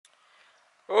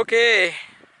Okay,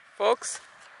 folks,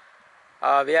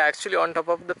 we are actually on top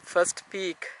of the first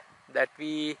peak that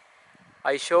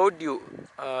I showed you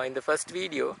in the first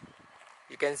video.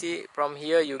 You can see from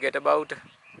here you get about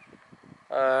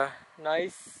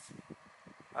nice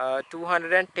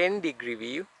 210-degree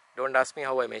view. Don't ask me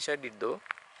how I measured it though.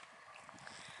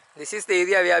 This is the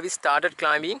area where we started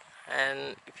climbing,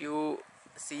 and if you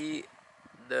see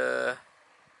the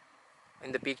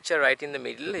in the picture right in the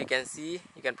middle, you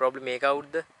can probably make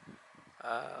out the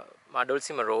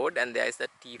Passara-Madolsima road, and there is the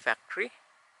tea factory.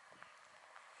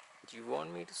 Do you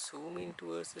want me to zoom in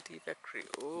towards the tea factory?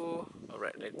 Oh,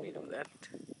 alright, let me do that.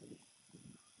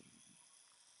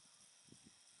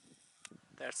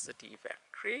 That's the tea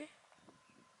factory.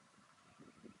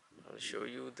 I'll show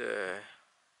you the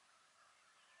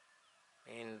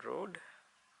main road.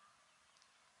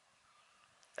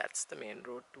 That's the main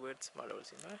road towards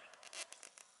Madolsima.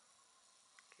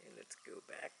 Okay, let's go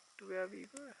back to where we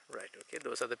were. Right, okay,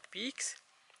 those are the peaks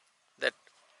that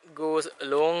goes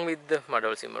along with the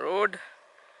Madolsima road.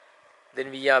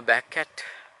 Then we are back at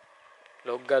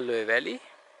Loggal Oya Valley.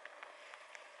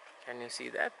 Can you see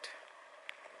that?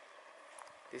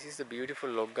 This is the beautiful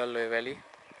Loggal Oya Valley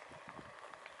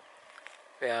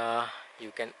where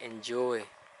you can enjoy.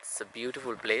 It's a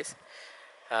beautiful place,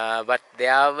 but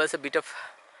there was a bit of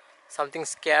something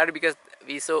scary because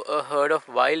we saw a herd of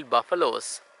wild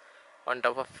buffaloes on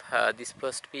top of this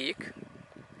first peak.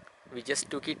 We just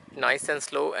took it nice and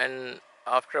slow, and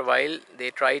after a while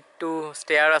they tried to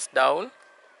stare us down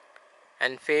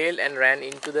and failed and ran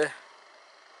into the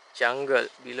jungle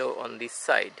below on this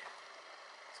side.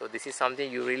 So this is something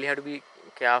you really have to be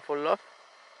careful of.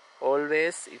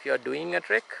 Always, if you are doing a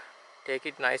trek, take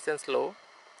it nice and slow.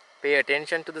 Pay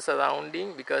attention to the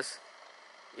surrounding, because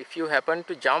if you happen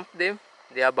to jump them,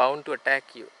 they are bound to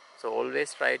attack you. So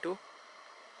always try to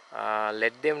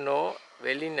let them know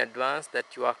well in advance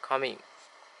that you are coming,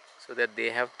 so that they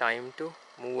have time to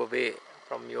move away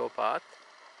from your path.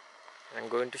 I'm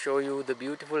going to show you the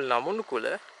beautiful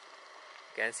Namunukula.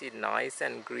 You can see it nice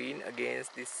and green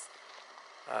against this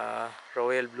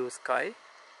royal blue sky.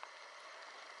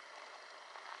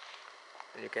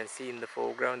 And you can see in the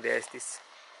foreground there is this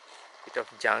bit of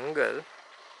jungle,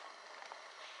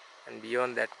 and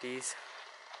beyond that is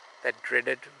that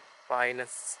dreaded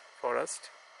pinus forest,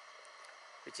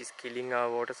 which is killing our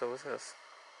water sources.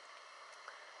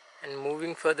 And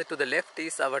moving further to the left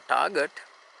is our target.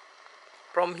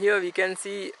 From here we can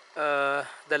see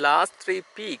the last three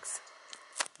peaks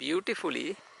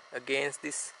beautifully against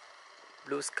this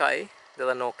blue sky. There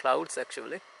are no clouds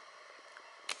actually.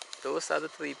 Those are the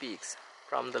three peaks.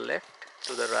 From the left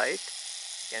to the right,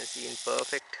 you can see in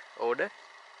perfect order.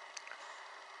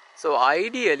 So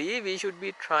ideally we should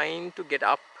be trying to get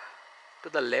up to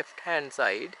the left hand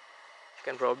side. You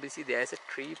can probably see there is a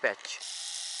tree patch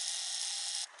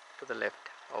to the left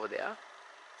over there.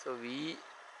 So we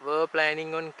were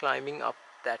planning on climbing up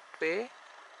that way,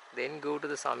 then go to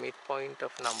the summit point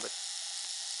of number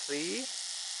 3,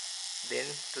 then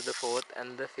to the 4th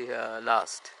and the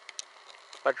last.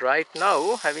 But right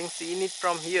now, having seen it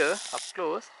from here up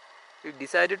close, we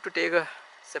decided to take a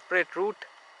separate route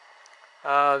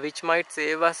which might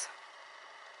save us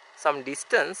some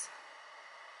distance,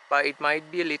 but it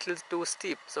might be a little too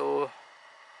steep. So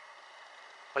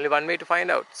only one way to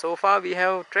find out. So far we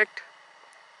have trekked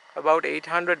about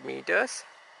 800 meters.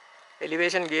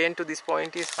 Elevation gain to this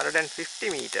point is 150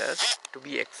 meters to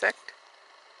be exact,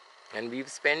 and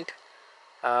we've spent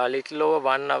a little over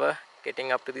 1 hour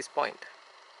getting up to this point.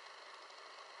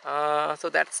 So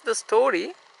that's the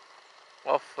story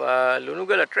of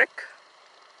Lunugala trek,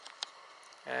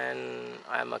 and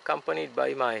I am accompanied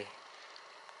by my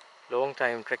long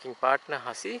time trekking partner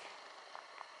Hasi,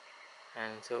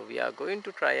 and so we are going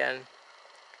to try and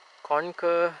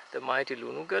conquer the mighty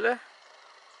Lunugala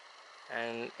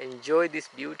and enjoy these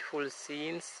beautiful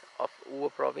scenes of Uva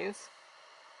Province.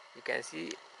 You can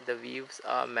see the views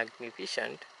are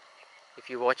magnificent. If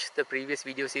you watch the previous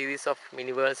video series of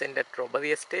Mini World Center at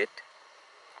Robbery Estate,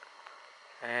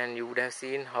 and you would have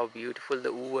seen how beautiful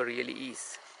the Uva really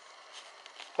is.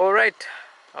 Alright,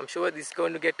 I'm sure this is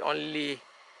going to get only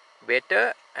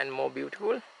better and more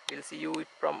beautiful. We'll see you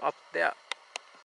from up there.